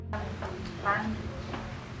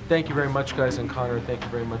Thank you very much, guys, and Connor, thank you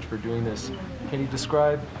very much for doing this. Can you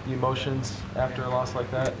describe the emotions after a loss like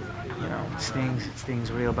that? You know, it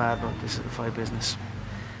stings real bad, but this is the fight business.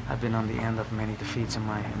 I've been on the end of many defeats in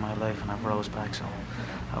my life, and I've rose back, so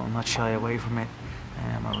I will not shy away from it.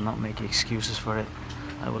 I will not make excuses for it.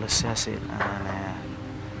 I will assess it and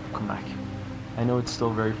come back. I know it's still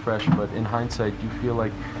very fresh, but in hindsight, do you feel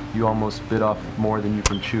like you almost bit off more than you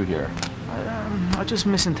can chew here? I just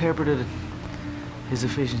misinterpreted his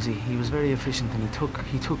efficiency. He was very efficient, and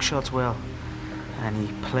he took shots well, and he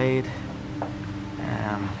played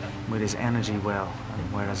with his energy well,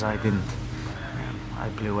 whereas I didn't. I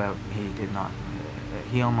blew out. He did not.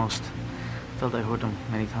 He almost felt I hurt him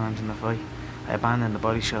many times in the fight. I abandoned the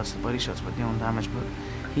body shots. The body shots were doing damage, but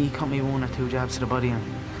he caught me 1 or 2 jabs to the body, and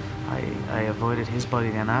I avoided his body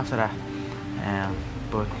then after that.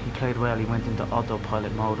 But he played well. He went into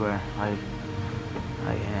autopilot mode where I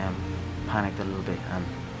panicked a little bit, and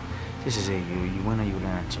this is it. You win or you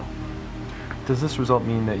learn. So. Does this result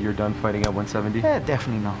mean that you're done fighting at 170? Yeah,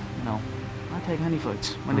 definitely no. No, I take any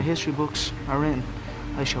fights. When the history books are written,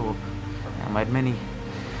 I show up. I had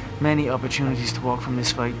many opportunities to walk from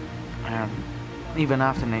this fight, even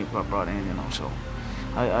after Nate got brought in, you know. So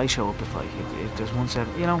I show up if there's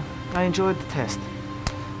 170. You know, I enjoyed the test.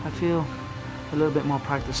 I feel a little bit more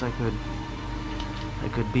practice. I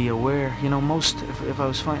could be aware. You know, if I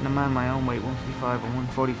was fighting a man my own weight, 155 or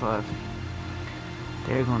 145,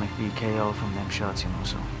 they're gonna be KO from them shots, you know.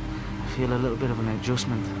 So I feel a little bit of an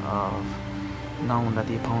adjustment of knowing that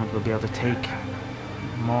the opponent will be able to take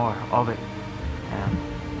more of it,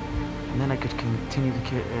 and then I could continue to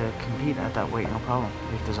compete at that weight, no problem.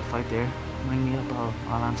 If there's a fight there, ring me up,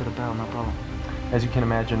 I'll answer the bell, no problem. As you can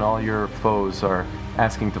imagine, all your foes are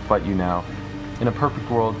asking to fight you now. In a perfect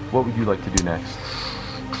world, what would you like to do next?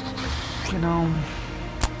 You know,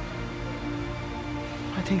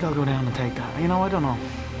 I think I'll go down and take that. You know, I don't know.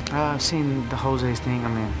 I've seen the Jose's thing. I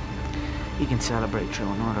mean, he can celebrate through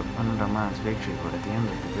another man's victory, but at the end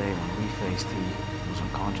of the day, when we faced, he was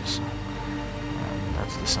unconscious. So,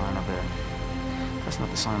 that's the sign of that's not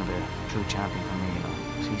the sign of a true champion for me, you know.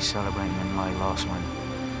 So he's celebrating in my loss when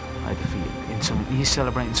I defeated he's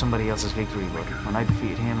celebrating somebody else's victory, but when I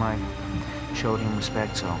defeated him, I showed him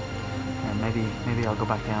respect. So maybe I'll go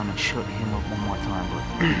back down and shut him up one more time, but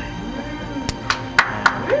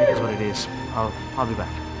it is what it is. I'll be back.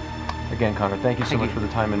 Again, Connor, thank you so much for the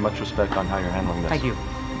time and much respect on how you're handling this. Thank you.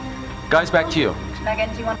 Guys, back to you. Megan,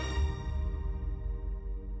 do you want